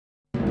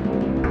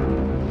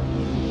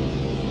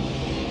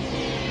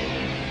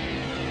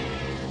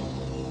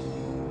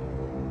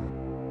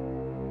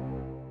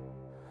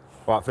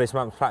Right, for this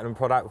month's Platinum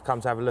product, we've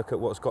come to have a look at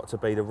what's got to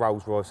be the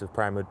Rolls Royce of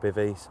Pram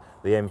Bivvies,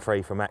 the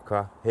M3 from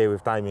Aqua. Here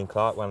with Damian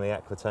Clarke, one of the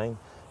Aqua team.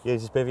 You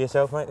use this bivvy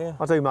yourself, mate, do you?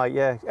 I do, mate,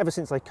 yeah. Ever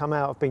since they come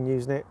out, I've been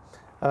using it.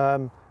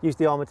 Used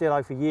the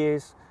Armadillo for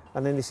years,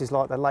 and then this is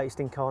like the latest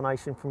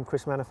incarnation from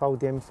Chris Manifold,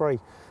 the M3.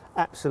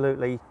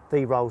 Absolutely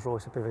the Rolls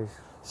Royce of bivvies.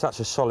 Such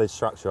a solid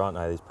structure, aren't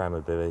they, these Pram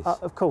bivvies?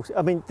 Of course.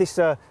 I mean, this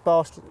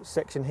bar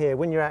section here,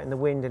 when you're out in the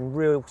wind in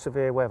real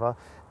severe weather,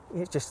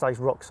 it just stays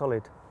rock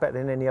solid, better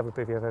than any other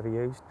bivvy I've ever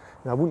used.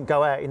 I wouldn't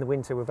go out in the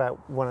winter without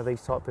one of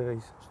these type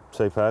bivvies.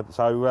 Superb.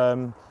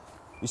 So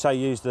you say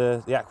you use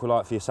the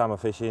Aqua for your summer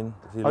fishing?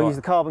 I use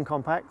the Carbon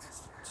Compact.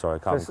 Sorry,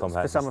 Carbon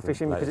Compact. For summer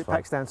fishing, because it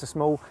packs down to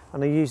small,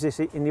 and I use this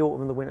in the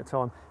autumn and the winter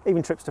time.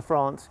 Even trips to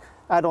France,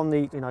 add on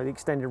the the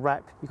extended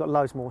wrap, you've got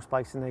loads more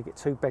space in there, get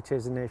 2 bed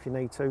chairs in there if you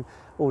need to,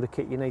 all the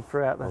kit you need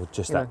throughout the... Or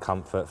just that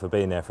comfort for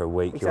being there for a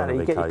week. Exactly,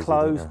 you get your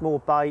clothes, more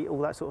bait, all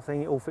that sort of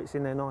thing, it all fits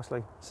in there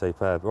nicely.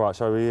 Superb. Right,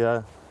 shall we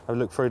have a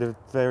look through the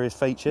various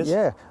features?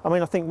 Yeah, I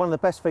mean, I think one of the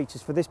best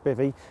features for this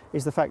bivvy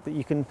is the fact that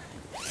you can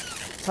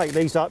take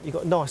these up. You've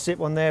got a nice zip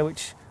on there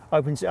which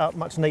opens it up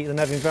much neater than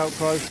having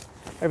Velcro.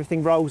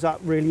 Everything rolls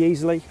up really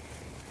easily.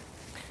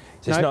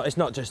 So it's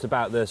not just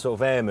about the sort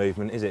of air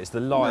movement, is it? It's the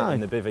light in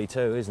the bivvy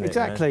too, isn't it?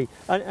 Exactly.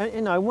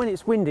 And when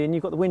it's windy and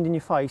you've got the wind in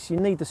your face, you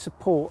need the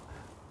support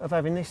of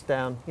having this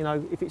down.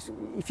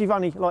 If you've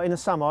only, like in the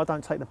summer, I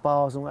don't take the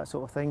bars and all that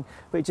sort of thing,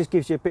 but it just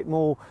gives you a bit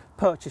more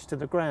purchase to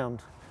the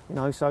ground. And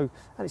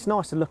it's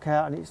nice to look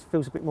out, and it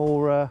feels a bit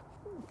more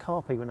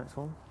carpy when that's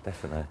on.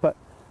 Definitely. But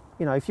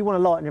if you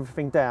want to lighten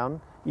everything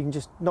down, you can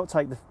just not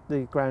take the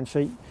ground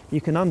sheet.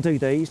 You can undo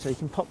these, so you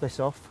can pop this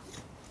off,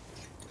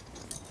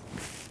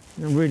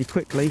 and really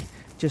quickly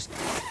just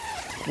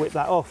whip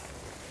that off.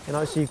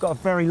 So you've got a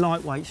very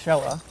lightweight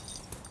shelter.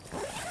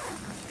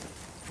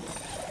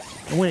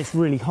 And when it's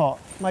really hot,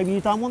 maybe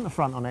you don't want the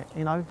front on it.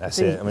 That's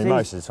it. I mean,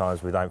 most of the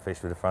times we don't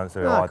fish with the front,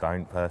 so I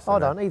don't personally. I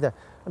don't either.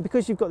 And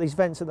because you've got these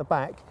vents at the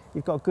back,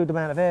 you've got a good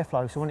amount of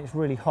airflow. So when it's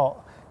really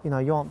hot, you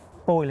aren't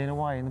boiling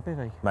away in the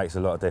bivvy. Makes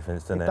a lot of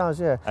difference, doesn't it? It does,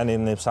 yeah. And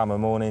in the summer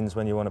mornings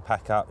when you want to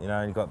pack up,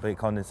 you've got a bit of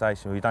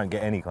condensation. Well, you don't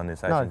get any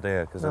condensation, do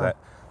you? Because of that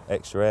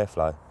extra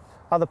airflow.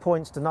 Other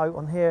points to note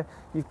on here,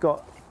 you've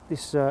got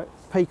this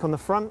peak on the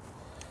front,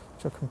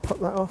 so I can pop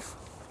that off.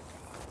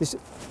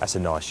 That's a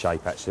nice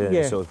shape, actually.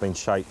 Yeah. It's sort of been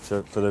shaped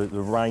for the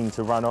rain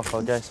to run off,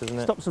 I guess, isn't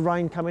it? Stops the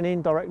rain coming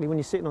in directly when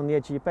you're sitting on the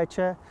edge of your bed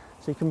chair.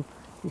 So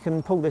you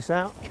can pull this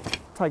out,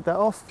 take that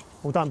off,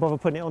 or don't bother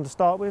putting it on to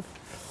start with.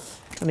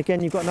 And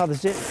again, you've got another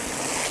zip.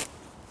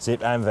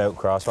 Zip and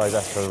Velcro, I suppose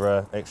that's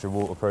for extra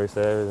waterproof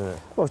there, isn't it?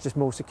 Well, it's just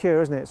more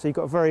secure, isn't it? So you've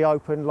got a very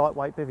open,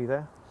 lightweight bivvy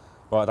there.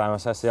 Right, Damian,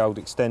 that's the old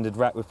extended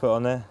wrap we've put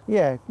on there.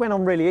 Yeah, went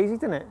on really easy,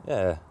 didn't it?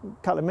 Yeah.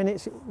 A couple of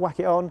minutes, whack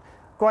it on.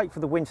 Great for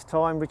the winter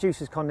time,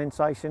 reduces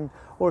condensation,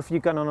 or if you're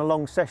going on a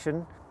long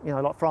session,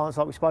 like France,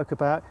 like we spoke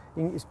about,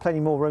 there's plenty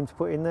more room to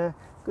put in there.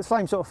 The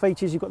same sort of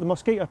features, you've got the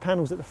mosquito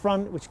panels at the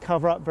front, which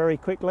cover up very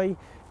quickly.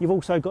 You've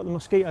also got the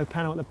mosquito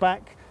panel at the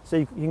back, so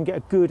you can get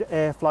a good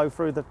airflow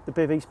through the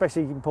bivvy,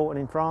 especially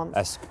important in France.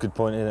 That's a good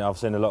point, isn't it? I've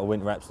seen a lot of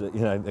winter wraps that,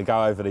 they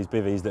go over these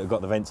bivvies that have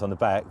got the vents on the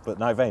back, but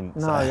no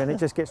vents. No, and it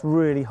just gets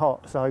really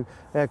hot, so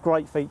they're a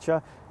great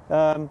feature.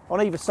 On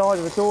either side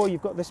of the door,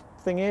 you've got this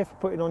thing here for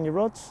putting on your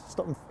rods,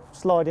 stop them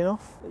sliding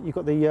off. You've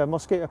got the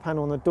mosquito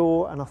panel on the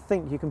door, and I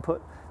think you can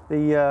put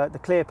the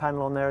clear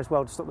panel on there as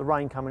well to stop the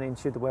rain coming in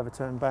should the weather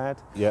turn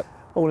bad. Yep.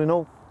 All in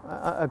all,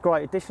 a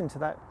great addition to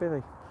that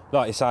bivvy.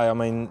 Like you say, I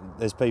mean,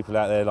 there's people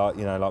out there like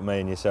like me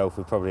and yourself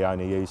who probably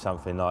only use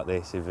something like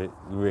this if it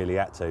really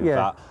had to. Yeah.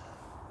 But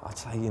I'd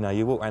say,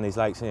 you walk around these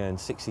lakes here and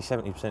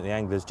 60–70% of the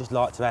anglers just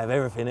like to have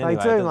everything anyway.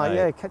 They do, mate,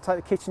 yeah. Take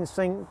the kitchen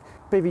sink,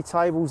 bivvy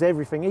tables,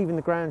 everything, even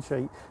the ground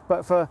sheet.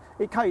 But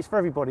it caters for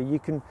everybody. You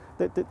can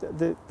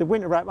the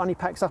winter wrap only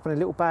packs up in a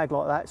little bag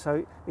like that,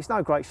 so it's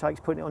no great shakes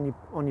putting it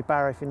on your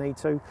barrow if you need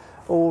to.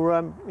 Or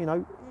if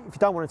you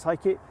don't want to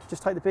take it,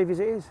 just take the bivvy as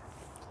it is.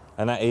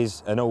 And that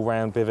is an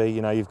all-round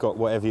bivvy. You've got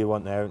whatever you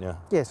want there, haven't you?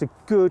 Yeah, it's a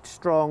good,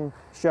 strong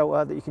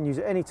shelter that you can use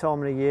at any time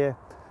of the year.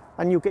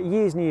 And you'll get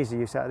years and years of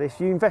use out of this.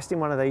 You invest in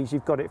one of these,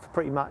 you've got it for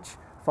pretty much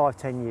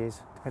 5–10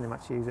 years, depending on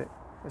how much you use it.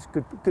 It's a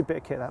good bit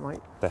of kit, that, mate.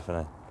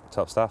 Definitely.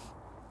 Top stuff.